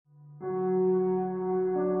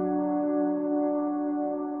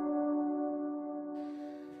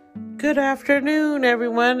Good afternoon,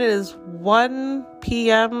 everyone. It is 1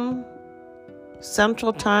 p.m.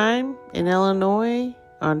 Central Time in Illinois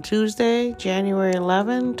on Tuesday, January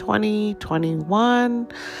 11, 2021.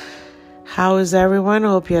 How is everyone? I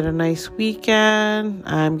hope you had a nice weekend.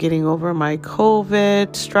 I'm getting over my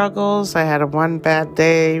COVID struggles. I had one bad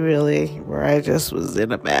day, really, where I just was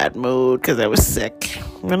in a bad mood because I was sick.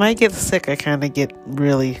 When I get sick, I kind of get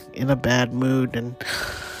really in a bad mood, and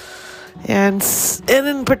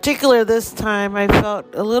in particular this time I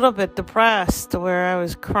felt a little bit depressed, where I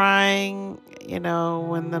was crying,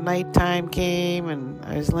 when the nighttime came and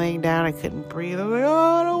I was laying down, I couldn't breathe. I'm like,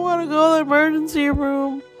 I don't want to go to the emergency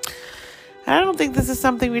room. I don't think this is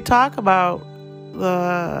something we talk about,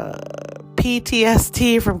 the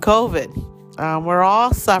PTSD from COVID. We're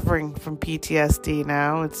all suffering from PTSD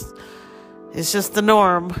now. It's just the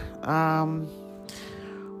norm,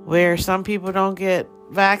 where some people don't get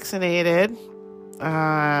vaccinated.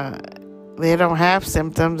 They don't have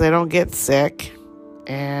symptoms. They don't get sick.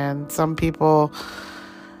 And some people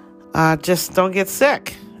just don't get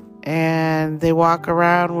sick. And they walk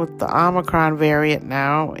around with the Omicron variant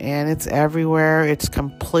now, and it's everywhere. It's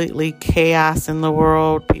completely chaos in the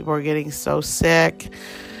world. People are getting so sick.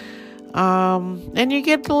 And you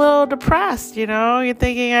get a little depressed, You're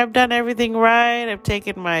thinking, I've done everything right. I've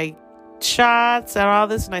taken my shots and all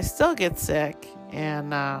this, and I still get sick.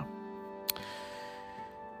 And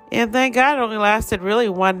thank God it only lasted really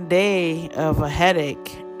one day of a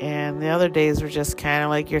headache. And the other days were just kind of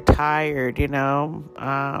like you're tired, and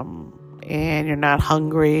you're not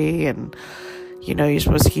hungry, and, you're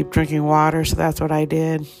supposed to keep drinking water. So that's what I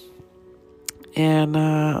did. And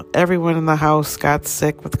everyone in the house got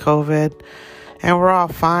sick with COVID, and we're all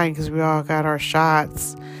fine because we all got our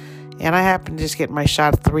shots. And I happened to just get my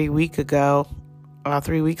shot 3 weeks ago. So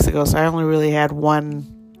I only really had one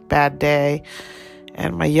bad day.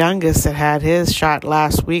 And my youngest had his shot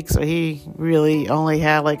last week, so he really only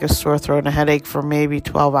had like a sore throat and a headache for maybe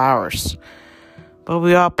 12 hours. But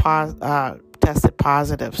we all tested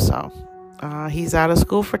positive, so he's out of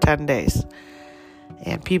school for 10 days.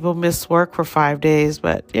 And people miss work for 5 days,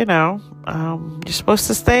 but, you're supposed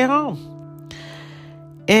to stay home.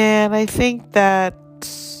 And I think that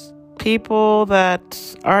people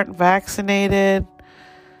that aren't vaccinated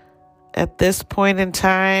at this point in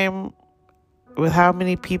time, with how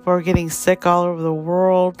many people are getting sick all over the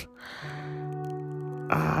world,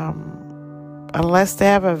 unless they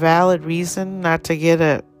have a valid reason not to get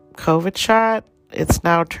a COVID shot, it's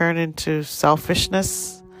now turned into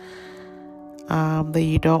selfishness, that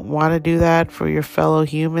you don't want to do that for your fellow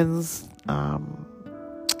humans.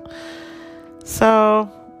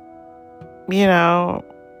 So,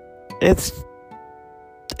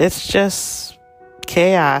 it's just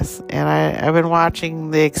chaos. And I've been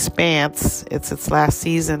watching The Expanse. It's its last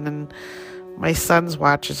season, and my son's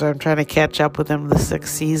watches, so I'm trying to catch up with him the 6th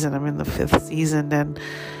season. I'm in the 5th season, and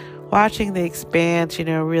watching The Expanse,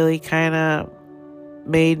 really kind of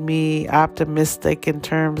made me optimistic in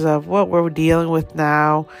terms of what we're dealing with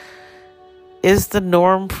now is the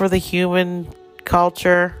norm for the human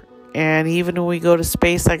culture. And even when we go to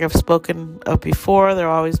space, like I've spoken of before,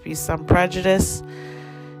 there'll always be some prejudice.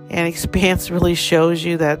 And Expanse really shows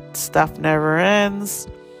you that stuff never ends.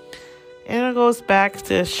 And it goes back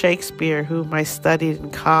to Shakespeare, whom I studied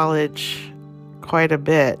in college quite a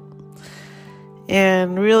bit.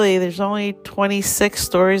 And really, there's only 26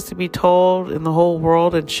 stories to be told in the whole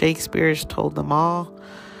world, and Shakespeare's told them all.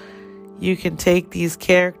 You can take these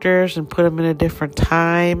characters and put them in a different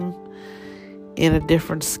time, in a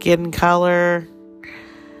different skin color,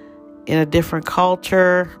 in a different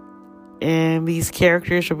culture, and these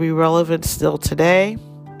characters will be relevant still today.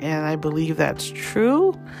 And I believe that's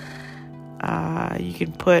true. You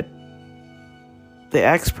can put the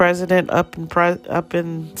ex-president up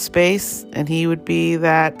in space, and he would be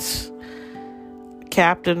that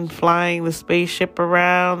captain flying the spaceship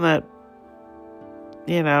around that,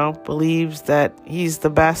 believes that he's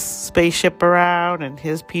the best spaceship around and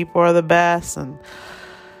his people are the best. And,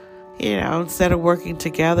 instead of working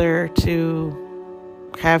together to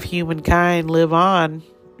have humankind live on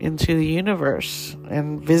into the universe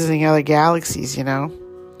and visiting other galaxies,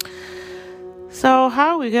 So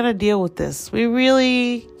how are we going to deal with this? We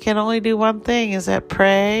really can only do one thing, is that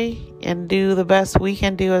pray and do the best we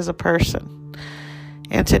can do as a person.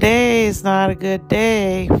 And today is not a good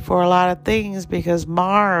day for a lot of things, because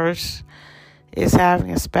Mars is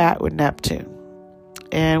having a spat with Neptune.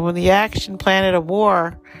 And when the action planet of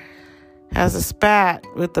war has a spat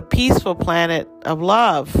with the peaceful planet of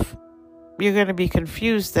love, you're going to be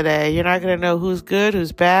confused today. You're not going to know who's good,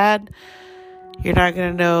 who's bad. You're not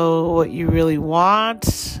going to know what you really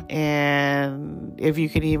want and if you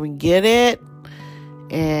can even get it.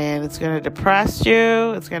 And it's going to depress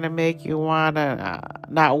you. It's going to make you want to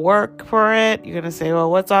not work for it. You're going to say,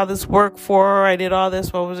 well, what's all this work for? I did all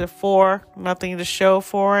this. What was it for? Nothing to show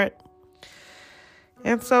for it.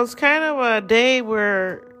 And so it's kind of a day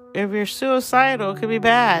where if you're suicidal, it could be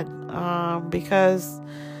bad. Because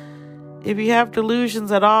if you have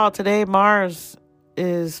delusions at all, today Mars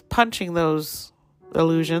is punching those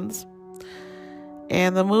illusions.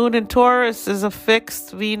 And the moon in Taurus is a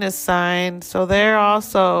fixed Venus sign. So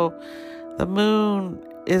the moon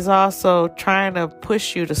is also trying to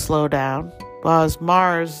push you to slow down, while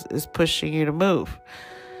Mars is pushing you to move.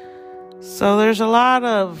 So there's a lot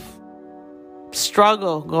of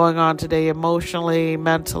struggle going on today, emotionally,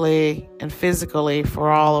 mentally, and physically for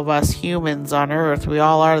all of us humans on Earth. We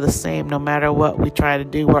all are the same, no matter what we try to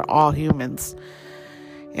do. We're all humans.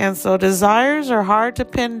 And so desires are hard to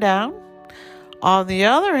pin down. On the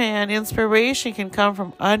other hand, inspiration can come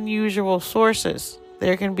from unusual sources.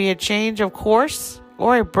 There can be a change of course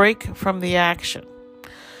or a break from the action.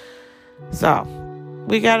 So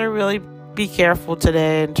we got to really be careful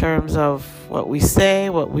today in terms of what we say,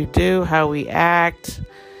 what we do, how we act,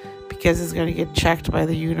 because it's going to get checked by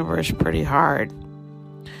the universe pretty hard.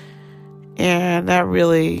 And that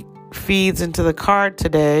really feeds into the card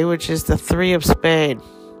today, which is the Three of Spades.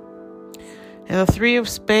 And the Three of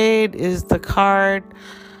Spades is the card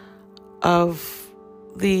of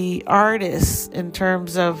the artists in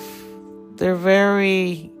terms of they're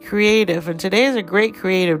very creative. And today is a great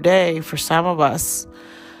creative day for some of us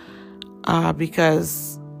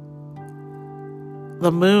because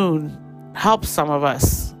the moon helps some of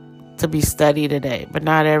us to be steady today, but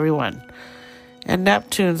not everyone. And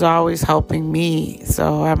Neptune's always helping me,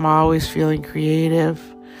 so I'm always feeling creative.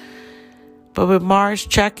 But with Mars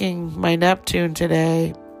checking my Neptune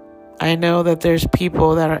today, I know that there's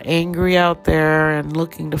people that are angry out there and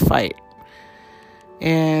looking to fight.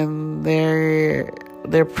 And they're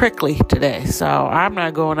prickly today. So I'm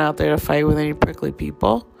not going out there to fight with any prickly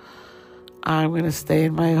people. I'm going to stay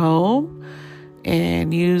in my home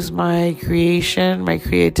and use my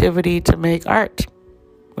creativity to make art,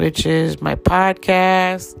 which is my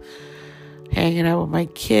podcast, hanging out with my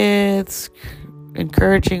kids,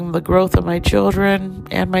 encouraging the growth of my children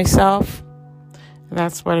and myself. And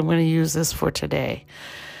that's what I'm going to use this for today.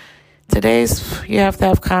 You have to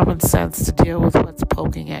have common sense to deal with what's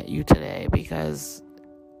poking at you today, because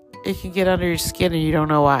it can get under your skin and you don't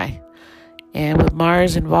know why. And with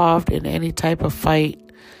Mars involved in any type of fight,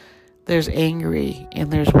 there's angry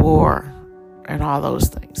and there's war and all those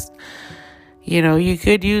things. You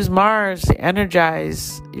could use Mars to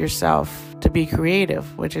energize yourself to be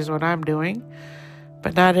creative, which is what I'm doing.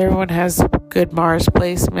 But not everyone has good Mars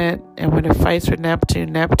placement. And when it fights with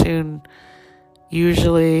Neptune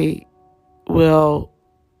usually will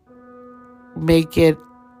make it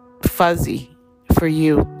fuzzy for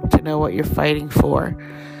you to know what you're fighting for.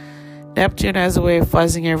 Neptune has a way of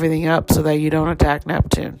fuzzing everything up so that you don't attack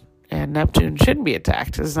Neptune. And Neptune shouldn't be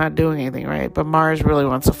attacked. It's not doing anything, right? But Mars really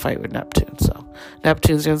wants to fight with Neptune. So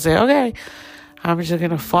Neptune's going to say, okay, I'm just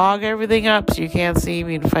going to fog everything up so you can't see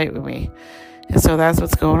me and fight with me. And so that's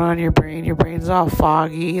what's going on in your brain. Your brain's all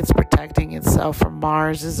foggy. It's protecting itself from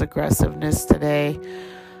Mars's aggressiveness today,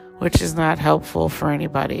 which is not helpful for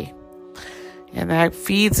anybody. And that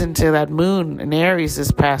feeds into that moon in Aries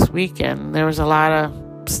this past weekend. There was a lot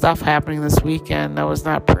of stuff happening this weekend that was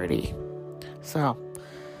not pretty. So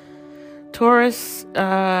Taurus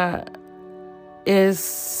is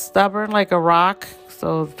stubborn like a rock.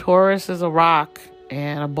 So Taurus is a rock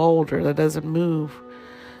and a boulder that doesn't move.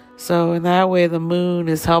 So in that way, the moon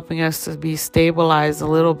is helping us to be stabilized a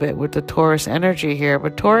little bit with the Taurus energy here.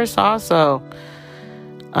 But Taurus also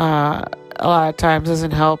a lot of times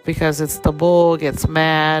doesn't help because it's the bull, gets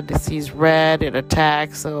mad, it sees red, it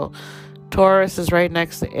attacks. So Taurus is right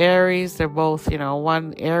next to Aries. They're both,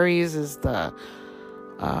 one Aries is the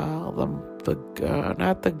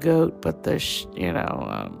not the goat, but the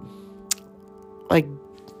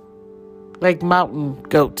like mountain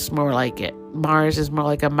goats, more like it. Mars is more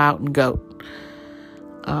like a mountain goat,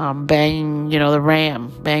 banging, the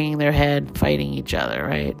ram, banging their head, fighting each other,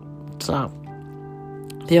 right? So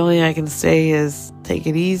the only thing I can say is take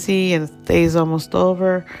it easy, and the day's almost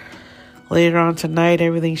over. Later on tonight,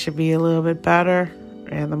 everything should be a little bit better,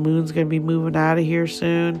 and the moon's going to be moving out of here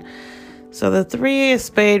soon. So the Three of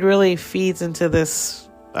Spades really feeds into this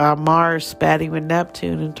Mars spatting with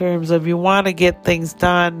Neptune in terms of you want to get things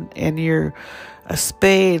done and you're a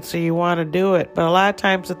spade, so you want to do it. But a lot of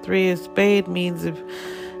times the Three of Spades means if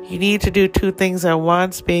You need to do two things at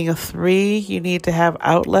once. Being a 3, you need to have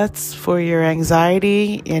outlets for your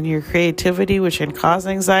anxiety and your creativity, which can cause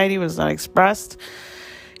anxiety when it's not expressed.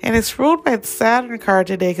 And it's ruled by the Saturn card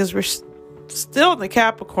today because we're still in the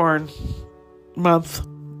Capricorn month,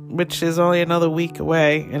 which is only another week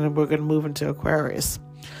away, and then we're going to move into Aquarius.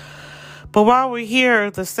 But while we're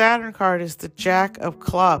here, the Saturn card is the Jack of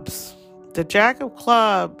Clubs. The Jack of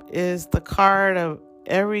Clubs is the card of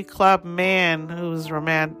every club man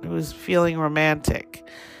who's feeling romantic.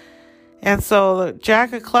 And so the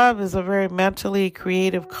Jack of Clubs is a very mentally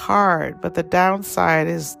creative card, but the downside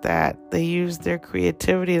is that they use their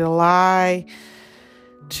creativity to lie,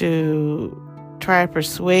 to try to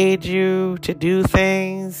persuade you to do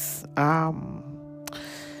things.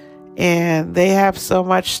 And they have so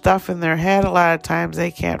much stuff in their head, a lot of times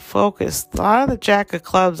they can't focus. A lot of the Jack of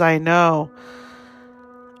Clubs I know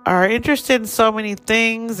are interested in so many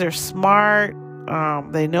things. They're smart.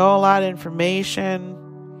 They know a lot of information.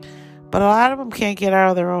 But a lot of them can't get out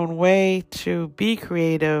of their own way to be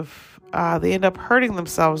creative. They end up hurting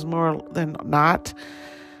themselves more than not.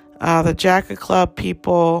 The Jack of Clubs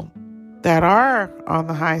people that are on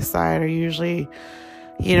the high side are usually,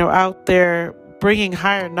 out there bringing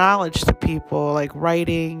higher knowledge to people, like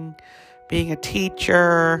writing, being a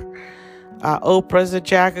teacher. Oprah's a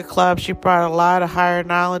Jack of Clubs. She brought a lot of higher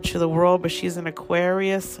knowledge to the world, but she's an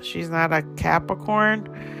Aquarius. She's not a Capricorn.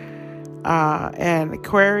 And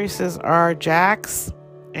Aquariuses are Jacks.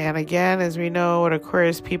 And again, as we know what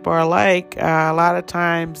Aquarius people are like, a lot of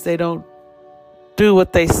times they don't do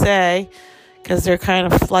what they say because they're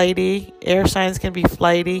kind of flighty. Air signs can be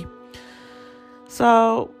flighty.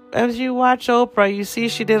 So as you watch Oprah, you see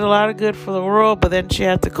she did a lot of good for the world, but then she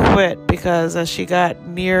had to quit because as she got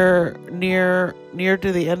near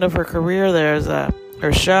to the end of her career,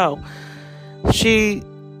 her show, she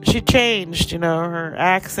changed. Her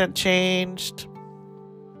accent changed,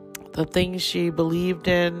 the things she believed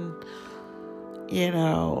in,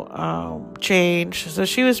 changed. So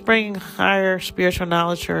she was bringing higher spiritual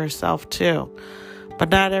knowledge to herself too, but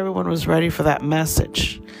not everyone was ready for that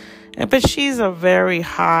message. But she's a very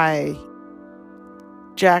high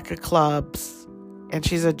Jack of Clubs, and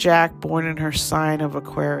she's a Jack born in her sign of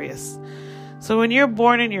Aquarius. So when you're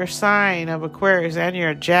born in your sign of Aquarius and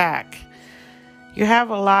you're a Jack, you have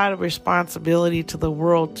a lot of responsibility to the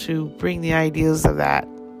world to bring the ideas of that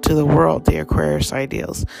to the world, the Aquarius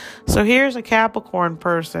ideals. So here's a Capricorn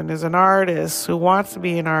person, is an artist who wants to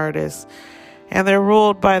be an artist, and they're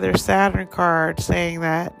ruled by their Saturn card saying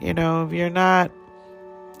that, if you're not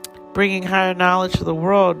bringing higher knowledge to the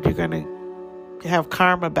world, you're going to have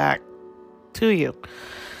karma back to you.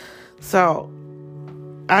 So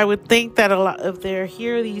I would think that if they're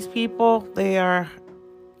here, these people, they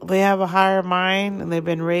have a higher mind and they've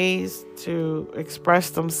been raised to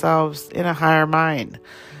express themselves in a higher mind.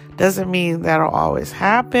 Doesn't mean that'll always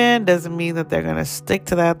happen. Doesn't mean that they're going to stick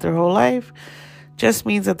to that their whole life. Just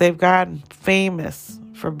means that they've gotten famous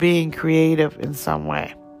for being creative in some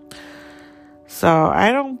way. So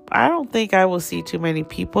I don't think I will see too many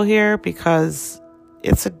people here because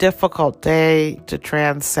it's a difficult day to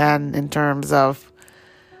transcend in terms of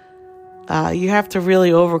you have to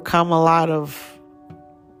really overcome a lot of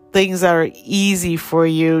things that are easy for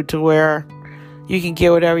you to where you can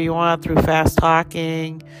get whatever you want through fast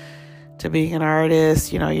talking to being an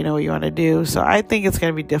artist, you know what you want to do. So I think it's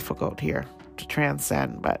going to be difficult here to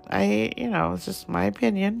transcend, but it's just my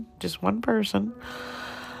opinion, just one person.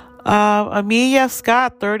 Amelia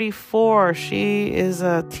Scott, 34. She is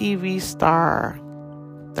a TV star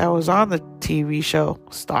that was on the TV show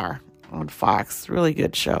Star on Fox. Really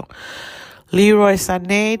good show. Leroy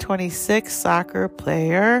Sané, 26, soccer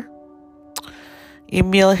player.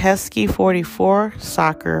 Emil Heskey, 44,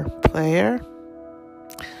 soccer player.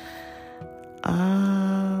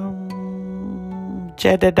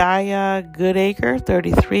 Jedediah Goodacre,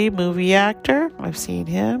 33, movie actor. I've seen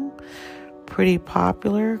him. Pretty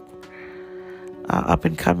popular. Up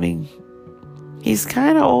and coming. He's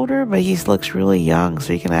kind of older, but he looks really young,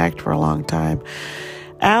 so he can act for a long time.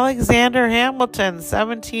 Alexander Hamilton,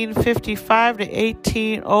 1755 to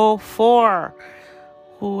 1804,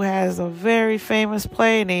 who has a very famous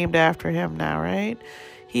play named after him now, right?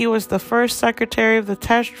 He was the first Secretary of the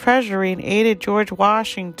Treasury and aided George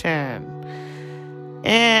Washington.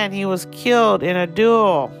 And he was killed in a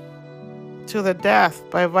duel to the death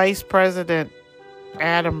by Vice President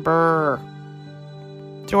Adam Burr.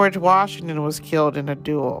 George Washington was killed in a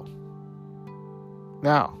duel.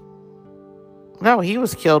 No, he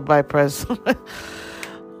was killed by President.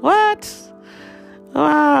 What?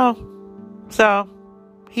 Wow. So,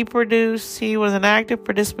 he was an active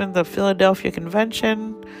participant in the Philadelphia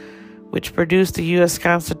Convention, which produced the U.S.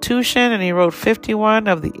 Constitution, and he wrote 51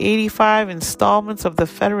 of the 85 installments of the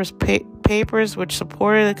Federalist Papers, which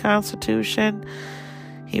supported the Constitution.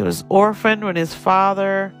 He was orphaned when his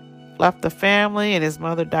father left the family and his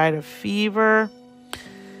mother died of fever.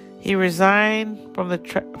 He resigned from the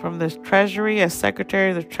Treasury as Secretary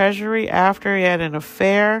of the Treasury after he had an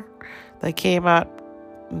affair that came out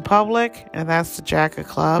in public, and that's the Jacka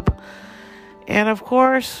Club. And of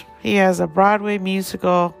course, he has a Broadway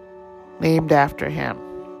musical named after him.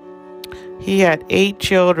 He had 8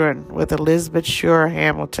 children with Elizabeth Shore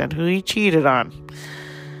Hamilton, who he cheated on.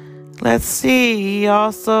 Let's see, he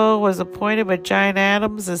also was appointed by John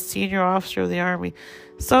Adams as senior officer of the Army.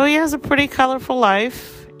 So he has a pretty colorful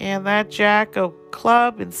life, and that Jacka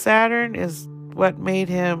Club in Saturn is what made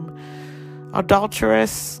him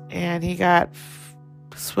adulterous, and he got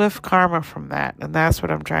swift karma from that. And that's what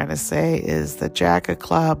I'm trying to say, is the Jacka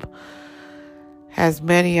Club has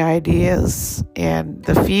many ideas, and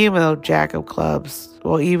the female Jacka clubs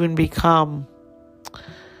will even become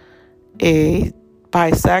a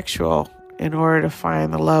bisexual in order to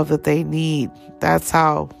find the love that they need. That's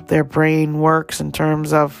how their brain works in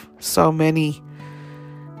terms of so many.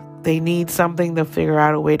 They need something to figure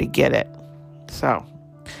out a way to get it. So,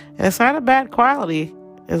 and it's not a bad quality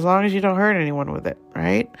as long as you don't hurt anyone with it,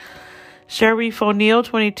 right? Sharif O'Neal,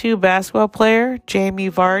 22, basketball player. Jamie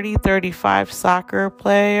Vardy, 35, soccer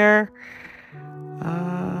player.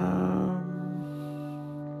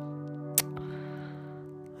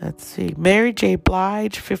 Let's see. Mary J.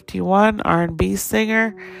 Blige, 51, R&B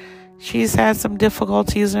singer. She's had some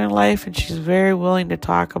difficulties in her life, and she's very willing to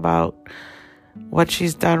talk about what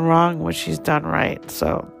she's done wrong, what she's done right.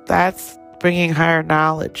 So that's bringing higher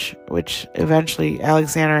knowledge, which eventually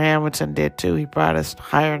Alexander Hamilton did too. He brought us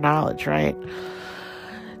higher knowledge, right?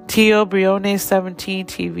 Tio Brione, 17,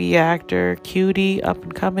 TV actor. Cutie, up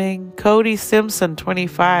and coming. Cody Simpson,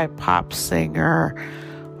 25, pop singer.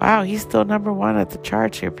 Wow, he's still number 1 at the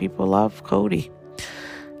charts here. People love Cody.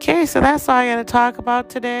 Okay, so that's all I got to talk about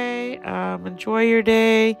today. Enjoy your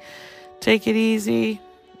day. Take it easy.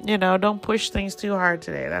 Don't push things too hard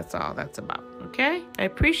today. That's all that's about. Okay? I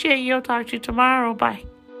appreciate you. I'll talk to you tomorrow. Bye.